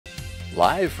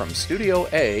Live from Studio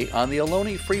A on the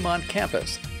Ohlone Fremont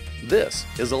campus, this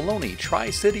is Ohlone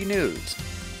Tri-City News,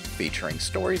 featuring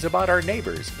stories about our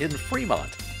neighbors in Fremont,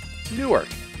 Newark,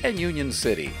 and Union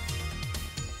City.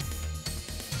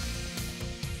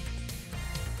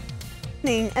 Good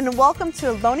evening and welcome to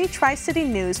Ohlone Tri-City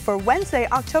News for Wednesday,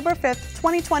 October 5th,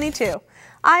 2022.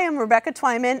 I am Rebecca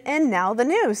Twyman, and now the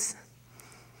news.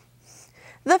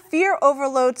 The Fear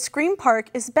Overload Scream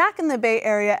Park is back in the Bay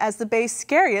Area as the Bay's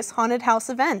scariest haunted house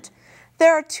event.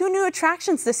 There are two new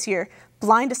attractions this year,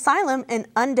 Blind Asylum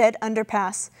and Undead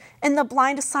Underpass. In the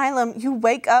Blind Asylum, you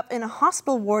wake up in a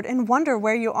hospital ward and wonder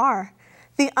where you are.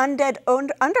 The Undead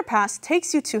Underpass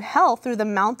takes you to hell through the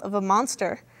mouth of a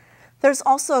monster. There's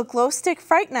also a glow stick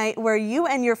fright night where you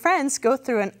and your friends go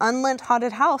through an unlit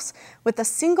haunted house with a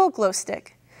single glow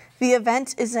stick. The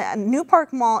event is at New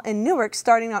Park Mall in Newark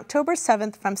starting October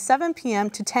 7th from 7 p.m.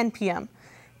 to 10 p.m.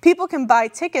 People can buy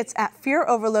tickets at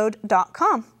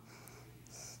fearoverload.com.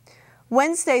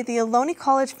 Wednesday, the Ohlone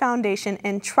College Foundation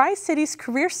and Tri-Cities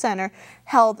Career Center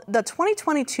held the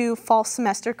 2022 Fall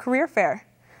Semester Career Fair.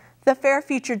 The fair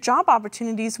featured job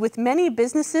opportunities with many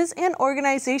businesses and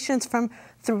organizations from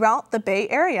throughout the Bay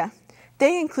Area.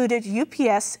 They included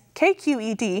UPS,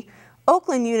 KQED,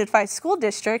 Oakland Unified School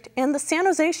District, and the San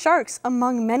Jose Sharks,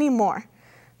 among many more.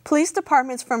 Police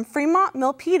departments from Fremont,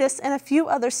 Milpitas, and a few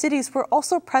other cities were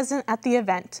also present at the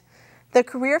event. The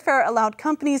career fair allowed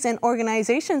companies and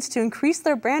organizations to increase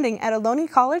their branding at Ohlone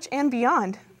College and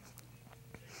beyond.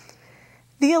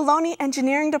 The Ohlone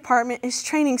Engineering Department is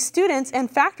training students and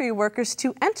factory workers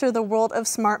to enter the world of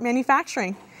smart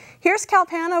manufacturing. Here's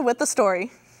Kalpana with the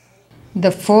story. The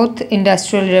fourth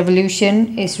industrial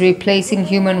revolution is replacing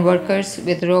human workers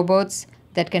with robots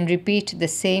that can repeat the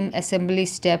same assembly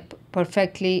step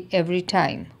perfectly every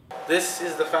time. This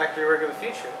is the factory work of the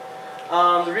future.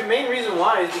 The main reason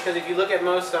why is because if you look at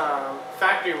most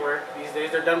factory work these days,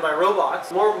 they're done by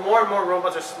robots. More and more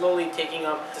robots are slowly taking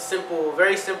up the simple,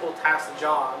 very simple task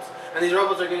jobs, and these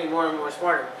robots are getting more and more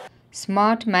smarter.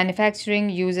 Smart manufacturing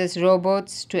uses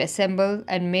robots to assemble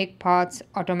and make parts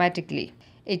automatically.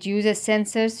 It uses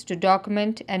sensors to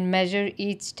document and measure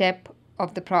each step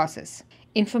of the process.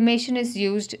 Information is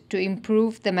used to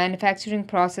improve the manufacturing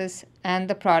process and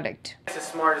the product.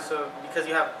 It's smart so because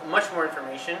you have much more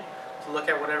information to look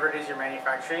at whatever it is you're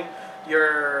manufacturing,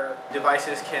 your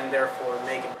devices can therefore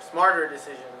make smarter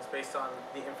decisions based on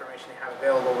the information you have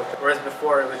available with it. Whereas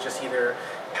before it was just either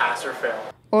pass or fail.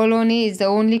 Ohlone is the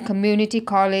only community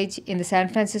college in the San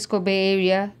Francisco Bay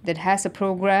Area that has a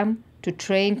program to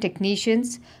train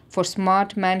technicians for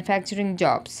smart manufacturing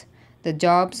jobs, the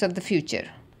jobs of the future.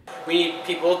 We need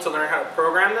people to learn how to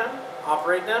program them,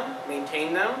 operate them,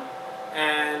 maintain them,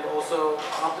 and also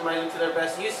optimize them to their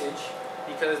best usage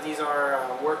because these are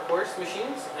workhorse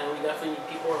machines and we definitely need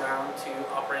people around to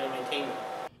operate and maintain them.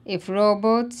 If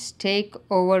robots take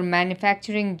over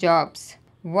manufacturing jobs,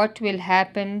 what will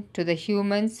happen to the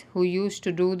humans who used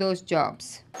to do those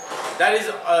jobs? That is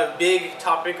a big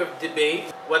topic of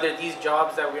debate, whether these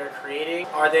jobs that we are creating,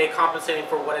 are they compensating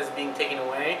for what is being taken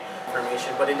away?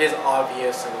 Information, but it is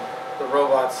obvious and the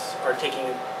robots are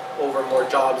taking over more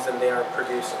jobs than they are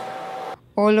producing.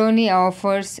 Ohlone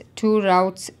offers two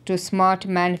routes to smart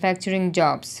manufacturing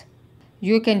jobs.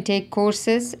 You can take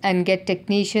courses and get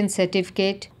technician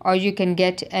certificate or you can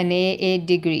get an AA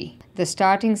degree. The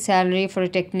starting salary for a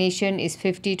technician is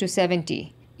 $50 to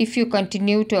 $70. If you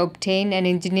continue to obtain an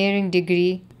engineering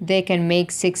degree, they can make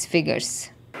 6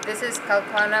 figures. This is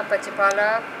Kalpana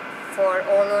Pachipala for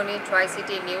Ohlone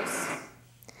Tri-City News.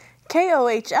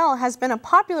 KOHL has been a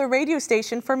popular radio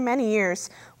station for many years.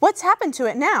 What's happened to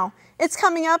it now? It's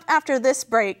coming up after this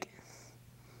break.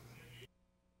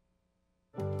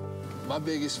 My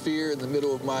biggest fear in the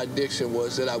middle of my addiction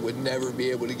was that I would never be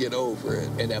able to get over it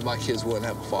and that my kids wouldn't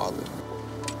have a father.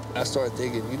 I started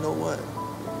thinking, you know what?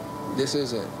 This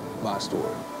isn't my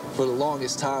story. For the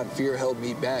longest time, fear held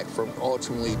me back from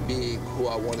ultimately being who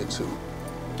I wanted to.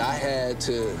 I had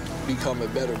to become a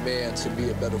better man to be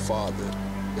a better father.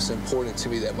 It's important to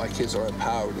me that my kids are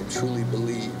empowered and truly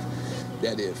believe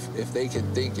that if they can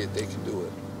think it, they can do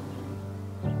it.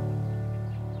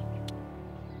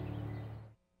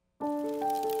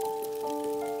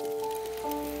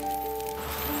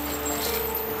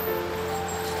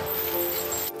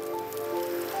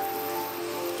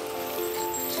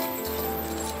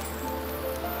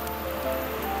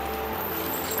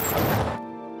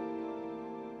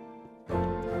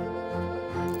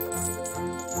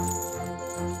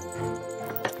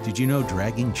 Did you know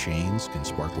dragging chains can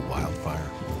spark a wildfire?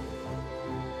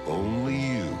 Only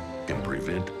you can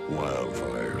prevent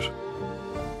wildfires.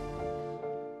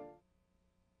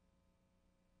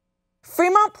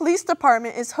 Fremont Police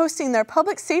Department is hosting their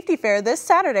Public Safety Fair this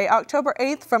Saturday, October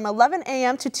 8th from 11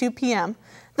 a.m. to 2 p.m.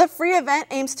 The free event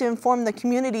aims to inform the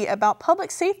community about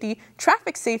public safety,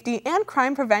 traffic safety, and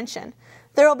crime prevention.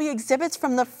 There will be exhibits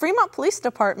from the Fremont Police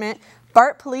Department,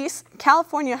 BART Police,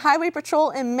 California Highway Patrol,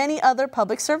 and many other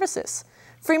public services.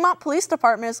 Fremont Police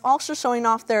Department is also showing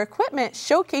off their equipment,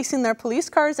 showcasing their police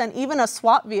cars and even a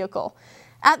SWAT vehicle.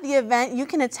 At the event, you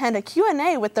can attend a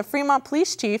Q&A with the Fremont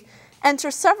Police Chief,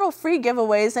 enter several free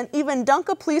giveaways, and even dunk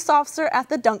a police officer at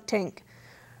the dunk tank.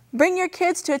 Bring your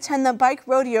kids to attend the bike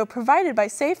rodeo provided by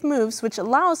Safe Moves, which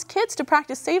allows kids to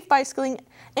practice safe bicycling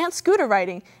and scooter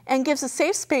riding and gives a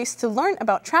safe space to learn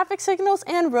about traffic signals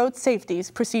and road safety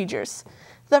procedures.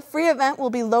 The free event will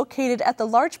be located at the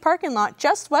large parking lot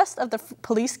just west of the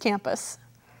police campus.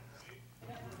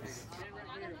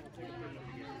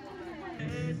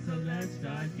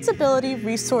 Disability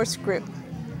Resource Group.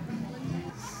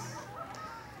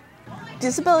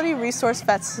 Disability Resource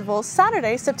Festival,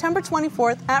 Saturday, September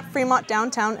 24th at Fremont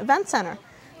Downtown Event Center.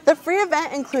 The free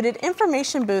event included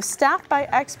information booths staffed by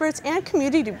experts and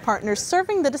community partners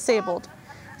serving the disabled.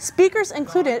 Speakers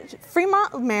included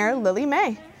Fremont Mayor Lily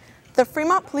May. The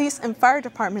Fremont Police and Fire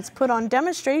Departments put on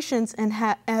demonstrations and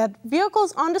had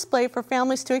vehicles on display for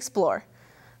families to explore.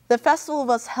 The festival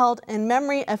was held in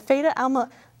memory of Fada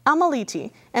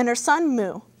Amaliti and her son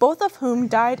Mu, both of whom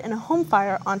died in a home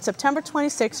fire on September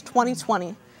 26,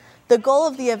 2020. The goal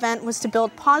of the event was to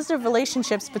build positive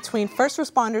relationships between first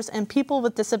responders and people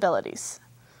with disabilities.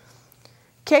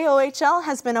 KOHL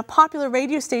has been a popular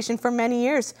radio station for many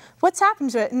years. What's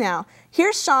happened to it now?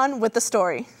 Here's Sean with the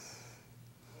story.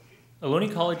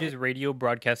 Ohlone College's radio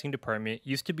broadcasting department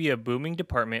used to be a booming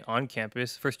department on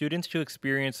campus for students to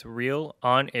experience real,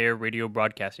 on-air radio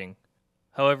broadcasting.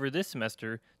 However, this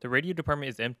semester, the radio department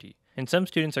is empty, and some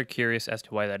students are curious as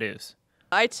to why that is.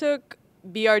 I took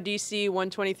BRDC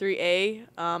 123A.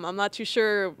 I'm not too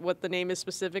sure what the name is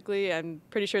specifically. I'm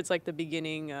pretty sure it's like the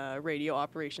beginning radio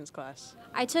operations class.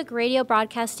 I took Radio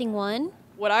Broadcasting 1.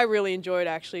 What I really enjoyed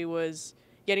actually was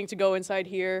getting to go inside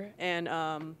here, and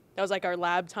that was like our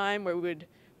lab time where we would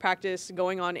practice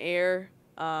going on air,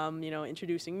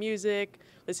 introducing music,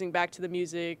 listening back to the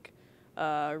music,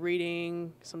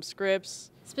 reading some scripts.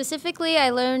 Specifically, I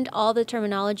learned all the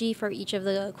terminology for each of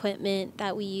the equipment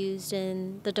that we used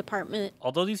in the department.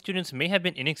 Although these students may have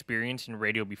been inexperienced in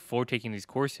radio before taking these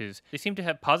courses, they seem to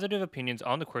have positive opinions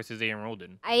on the courses they enrolled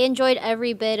in. I enjoyed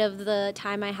every bit of the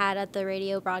time I had at the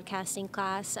radio broadcasting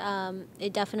class.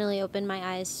 It definitely opened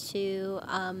my eyes to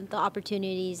the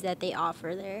opportunities that they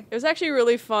offer there. It was actually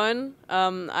really fun.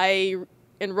 I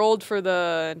enrolled for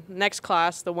the next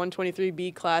class, the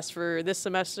 123B class for this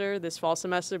fall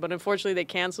semester, but unfortunately they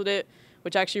canceled it,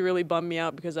 which actually really bummed me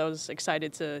out because I was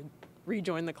excited to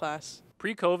rejoin the class.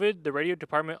 Pre-COVID, the radio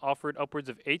department offered upwards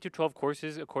of 8 to 12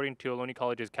 courses according to Ohlone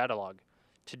College's catalog.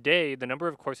 Today, the number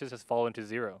of courses has fallen to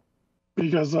 0.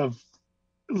 Because of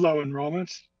low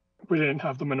enrollment, we didn't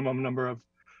have the minimum number of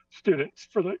students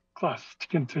for the class to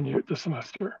continue the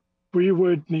semester. We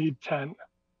would need 10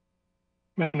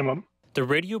 minimum. The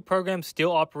radio program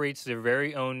still operates their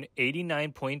very own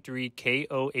 89.3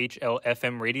 KOHL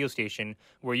FM radio station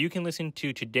where you can listen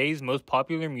to today's most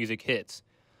popular music hits.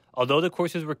 Although the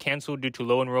courses were canceled due to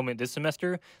low enrollment this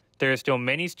semester, there are still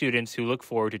many students who look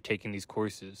forward to taking these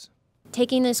courses.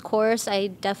 Taking this course, I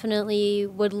definitely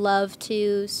would love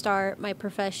to start my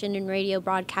profession in radio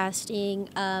broadcasting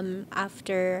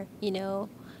after,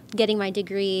 getting my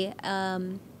degree.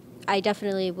 I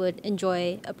definitely would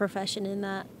enjoy a profession in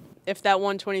that. If that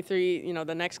 123,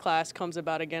 the next class comes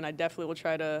about again, I definitely will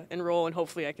try to enroll, and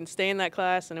hopefully I can stay in that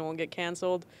class and it won't get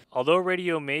canceled. Although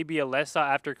radio may be a less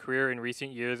sought-after career in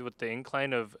recent years with the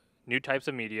incline of new types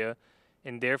of media,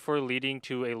 and therefore leading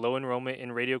to a low enrollment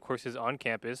in radio courses on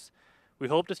campus, we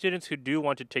hope the students who do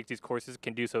want to take these courses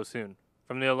can do so soon.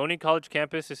 From the Ohlone College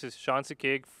campus, this is Sean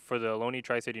Siquig for the Ohlone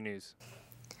Tri-City News.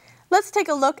 Let's take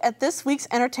a look at this week's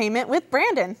entertainment with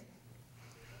Brandon.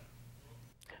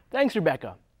 Thanks,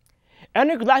 Rebecca.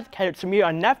 Andrei Domantay had its premiere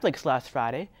on Netflix last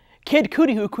Friday. Kid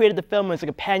Cudi, who created the film as a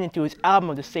companion to his album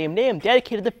of the same name,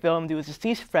 dedicated the film to his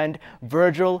deceased friend,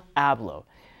 Virgil Abloh.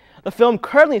 The film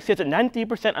currently sits at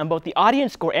 93% on both the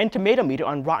audience score and tomato meter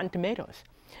on Rotten Tomatoes.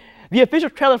 The official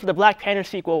trailer for the Black Panther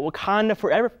sequel, Wakanda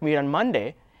Forever, premiered on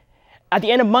Monday. At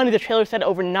the end of Monday, the trailer set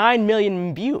over 9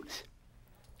 million views.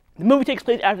 The movie takes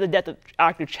place after the death of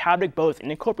actor Chadwick Boseman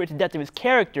and incorporates the death of his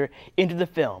character into the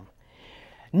film.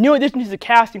 New additions to the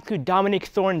cast include Dominic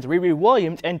Thorne's Riri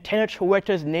Williams and Tenoch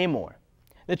Huerta's Namor.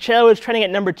 The trailer was trending at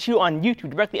number 2 on YouTube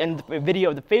directly under the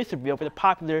video of the face reveal for the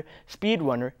popular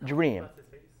speedrunner Dream,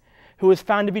 who was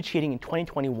found to be cheating in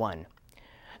 2021.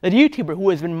 The YouTuber, who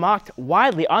has been mocked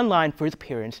widely online for his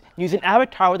appearance, used an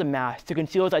avatar with a mask to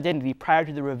conceal his identity prior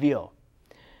to the reveal.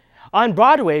 On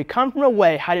Broadway, Come From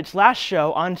Away had its last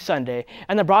show on Sunday,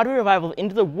 and the Broadway revival of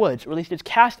Into the Woods released its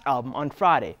cast album on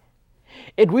Friday.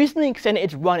 It recently extended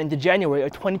its run into January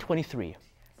of 2023.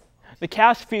 The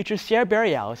cast features Sarah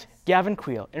Bareilles, Gavin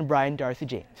Creel, and Brian Darcy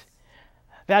James.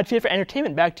 That's it for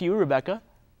entertainment. Back to you, Rebecca.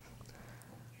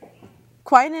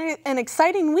 Quite an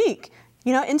exciting week.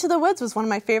 You know, Into the Woods was one of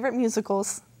my favorite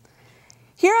musicals.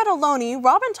 Here at Ohlone,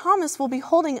 Robin Thomas will be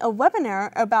holding a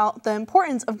webinar about the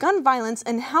importance of gun violence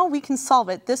and how we can solve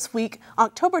it this week,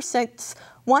 October 6th,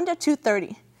 1 to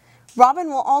 2:30. Robin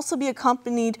will also be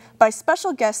accompanied by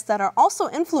special guests that are also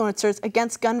influencers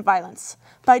against gun violence.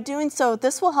 By doing so,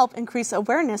 this will help increase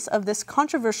awareness of this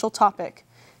controversial topic.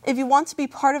 If you want to be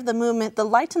part of the movement, the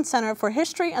Leighton Center for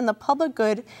History and the Public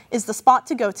Good is the spot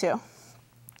to go to.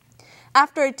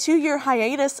 After a 2-year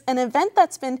hiatus, an event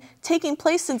that's been taking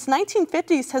place since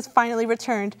 1950s has finally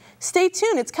returned. Stay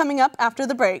tuned, it's coming up after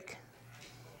the break.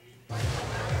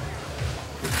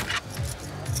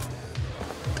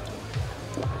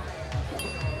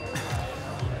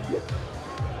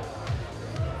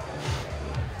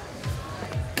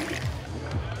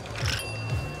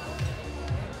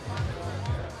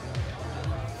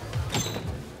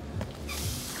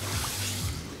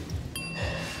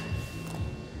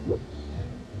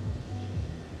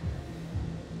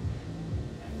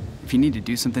 If you need to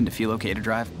do something to feel okay to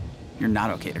drive, you're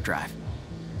not okay to drive.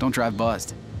 Don't drive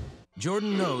buzzed.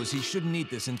 Jordan knows he shouldn't eat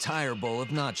this entire bowl of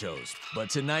nachos, but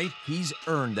tonight he's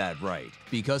earned that right.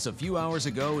 Because a few hours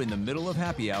ago, in the middle of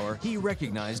happy hour, he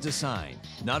recognized a sign.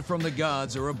 Not from the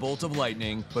gods or a bolt of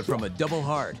lightning, but from a double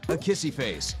heart, a kissy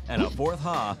face, and a fourth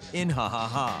ha in ha ha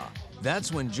ha.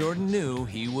 That's when Jordan knew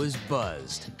he was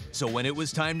buzzed. So when it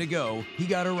was time to go, he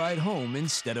got a ride home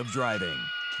instead of driving.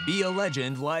 Be a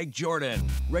legend like Jordan.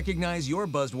 Recognize your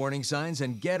buzzed warning signs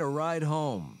and get a ride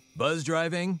home. Buzz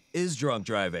driving is drunk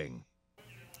driving.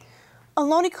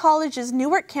 Ohlone College's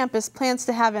Newark campus plans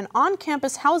to have an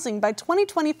on-campus housing by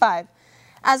 2025.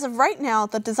 As of right now,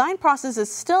 the design process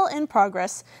is still in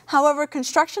progress. However,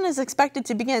 construction is expected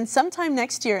to begin sometime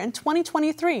next year in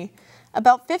 2023.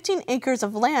 About 15 acres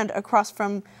of land across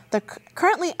from the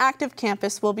currently active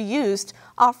campus will be used,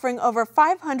 offering over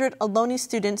 500 Ohlone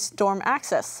students dorm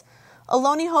access.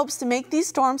 Ohlone hopes to make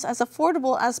these dorms as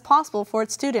affordable as possible for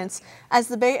its students as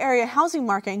the Bay Area housing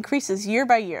market increases year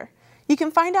by year. You can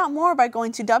find out more by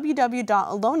going to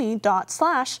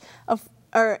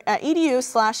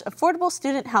www.ohlone.edu/affordable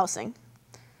student housing.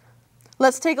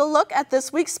 Let's take a look at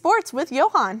this week's sports with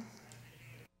Joahan.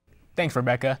 Thanks,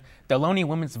 Rebecca. The Ohlone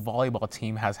women's volleyball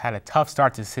team has had a tough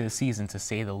start to the season, to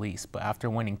say the least, but after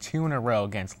winning 2 in a row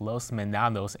against Los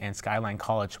Menados and Skyline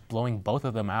College, blowing both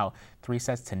of them out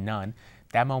 3-0,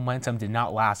 that momentum did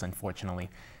not last, unfortunately.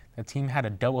 The team had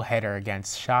a doubleheader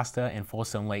against Shasta and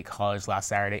Folsom Lake College last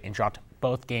Saturday and dropped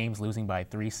both games, losing by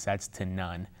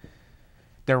 3-0.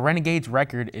 The Renegades'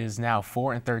 record is now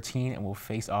 4-13 and will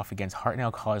face off against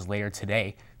Hartnell College later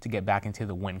today to get back into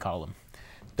the win column.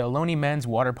 The Ohlone men's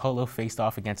water polo faced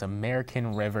off against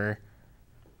American River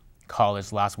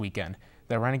College last weekend.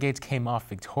 The Renegades came off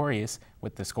victorious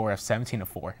with the score of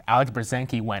 17-4. Alex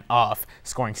Brzezinski went off,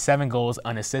 scoring 7 goals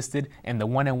unassisted, and the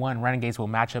 1-1 Renegades will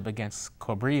match up against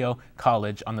Cabrillo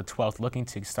College on the 12th, looking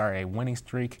to start a winning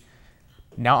streak.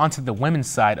 Now onto the women's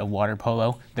side of water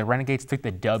polo. The Renegades took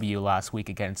the W last week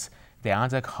against De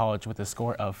Anza College with a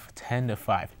score of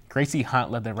 10-5. Gracie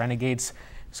Hunt led the Renegades,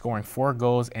 scoring 4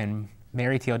 goals, and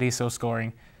Mary Teodiso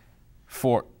scoring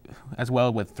 4 as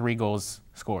well, with 3 goals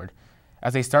scored.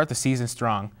 As they start the season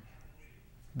strong,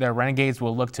 the Renegades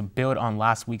will look to build on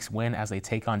last week's win as they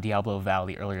take on Diablo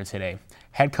Valley earlier today.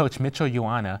 Head coach Mitchell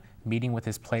Ioana meeting with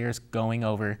his players, going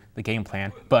over the game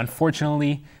plan, but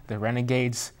unfortunately the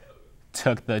Renegades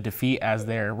took the defeat as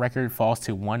their record falls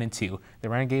to 1-2. The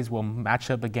Renegades will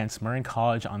match up against Marin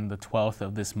College on the 12th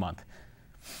of this month.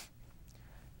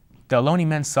 The Ohlone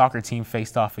men's soccer team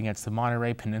faced off against the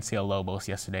Monterey Peninsula Lobos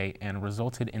yesterday and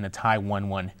resulted in a tie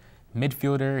 1-1.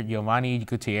 Midfielder Giovanni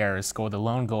Gutierrez scored the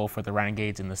lone goal for the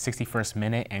Renegades in the 61st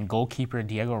minute, and goalkeeper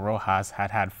Diego Rojas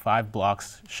had 5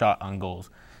 blocks shot on goals.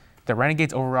 The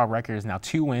Renegades' overall record is now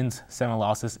 2 wins, 7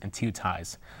 losses, and 2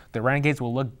 ties. The Renegades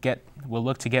will look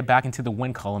to get back into the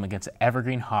win column against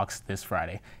Evergreen Hawks this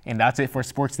Friday. And that's it for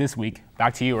sports this week.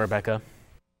 Back to you, Rebecca.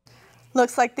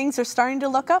 Looks like things are starting to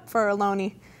look up for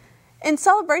Ohlone. In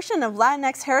celebration of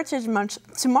Latinx Heritage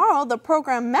Month, tomorrow the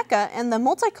program Mecca and the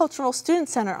Multicultural Student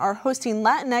Center are hosting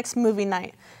Latinx Movie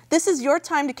Night. This is your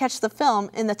time to catch the film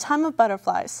In the Time of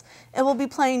Butterflies. It will be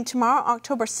playing tomorrow,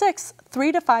 October 6th,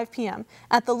 3 to 5 p.m.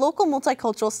 at the local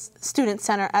Multicultural Student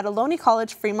Center at Ohlone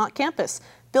College Fremont campus,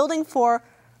 Building 4,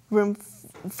 room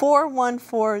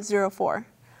 41404.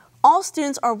 All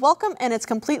students are welcome and it's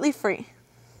completely free.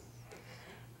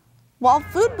 While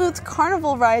food booths,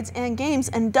 carnival rides, and games,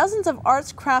 and dozens of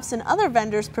arts, crafts, and other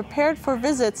vendors prepared for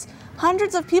visits,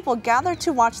 hundreds of people gathered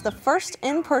to watch the first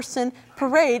in-person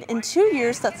parade in 2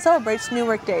 years that celebrates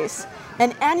Newark Days,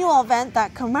 an annual event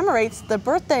that commemorates the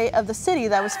birthday of the city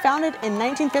that was founded in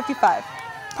 1955.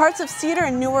 Parts of Cedar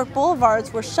and Newark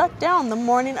boulevards were shut down the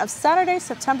morning of Saturday,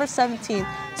 September 17th,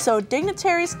 so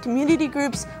dignitaries, community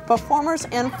groups, performers,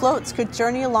 and floats could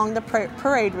journey along the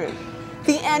parade route.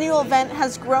 The annual event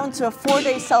has grown to a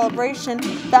 4-day celebration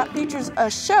that features a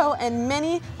show and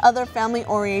many other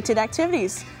family-oriented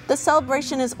activities. The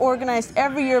celebration is organized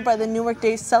every year by the Newark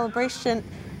Days Celebration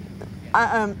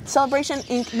Inc.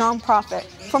 nonprofit.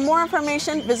 For more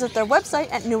information, visit their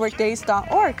website at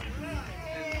newarkdays.org.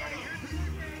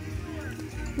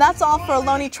 That's all for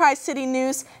Ohlone Tri-City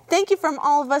News. Thank you from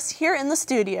all of us here in the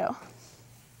studio.